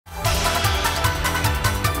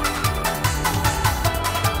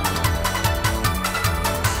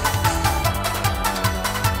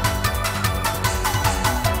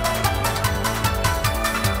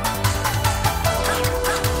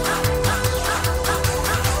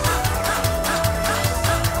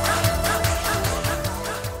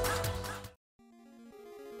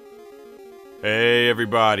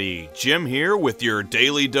everybody, Jim here with your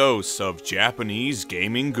daily dose of Japanese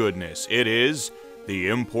gaming goodness. It is the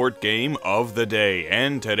import game of the day,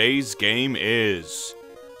 and today's game is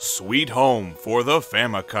Sweet Home for the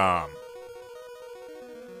Famicom.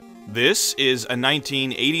 This is a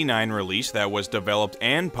 1989 release that was developed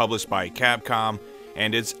and published by Capcom,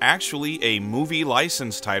 and it's actually a movie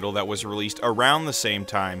license title that was released around the same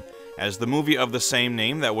time as the movie of the same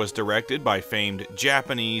name that was directed by famed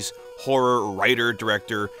Japanese horror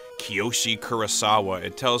writer-director Kiyoshi Kurosawa.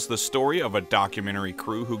 It tells the story of a documentary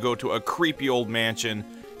crew who go to a creepy old mansion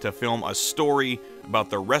to film a story about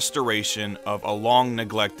the restoration of a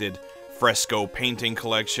long-neglected fresco painting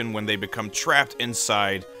collection when they become trapped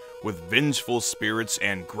inside with vengeful spirits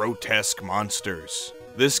and grotesque monsters.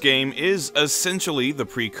 This game is essentially the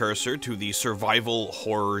precursor to the survival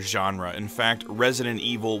horror genre. In fact, Resident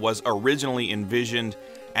Evil was originally envisioned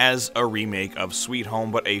as a remake of Sweet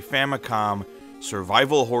Home, but a Famicom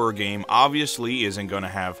survival horror game obviously isn't going to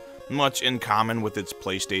have much in common with its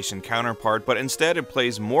PlayStation counterpart, but instead it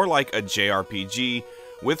plays more like a JRPG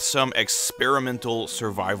with some experimental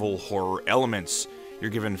survival horror elements. You're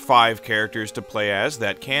given 5 characters to play as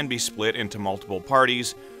that can be split into multiple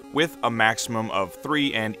parties, with a maximum of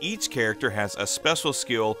 3, and each character has a special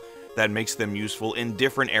skill that makes them useful in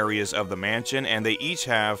different areas of the mansion, and they each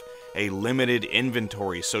have a limited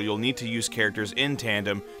inventory, so you'll need to use characters in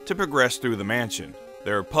tandem to progress through the mansion.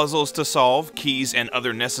 There are puzzles to solve, keys and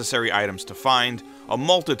other necessary items to find, a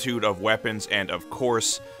multitude of weapons, and of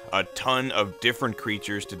course, a ton of different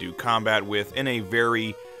creatures to do combat with in a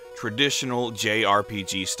very traditional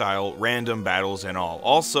JRPG style, random battles and all.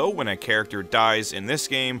 Also, when a character dies in this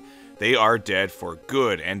game, they are dead for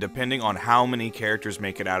good, and depending on how many characters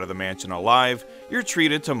make it out of the mansion alive, you're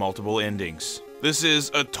treated to multiple endings. This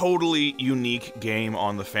is a totally unique game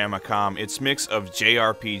on the Famicom. Its mix of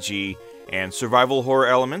JRPG and survival horror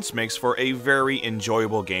elements makes for a very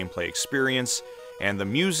enjoyable gameplay experience, and the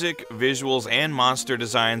music, visuals, and monster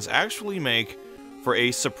designs actually make for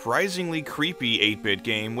a surprisingly creepy 8-bit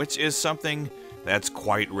game, which is something that's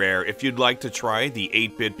quite rare. If you'd like to try the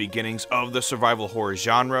 8-bit beginnings of the survival horror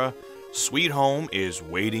genre, Sweet Home is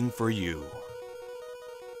waiting for you.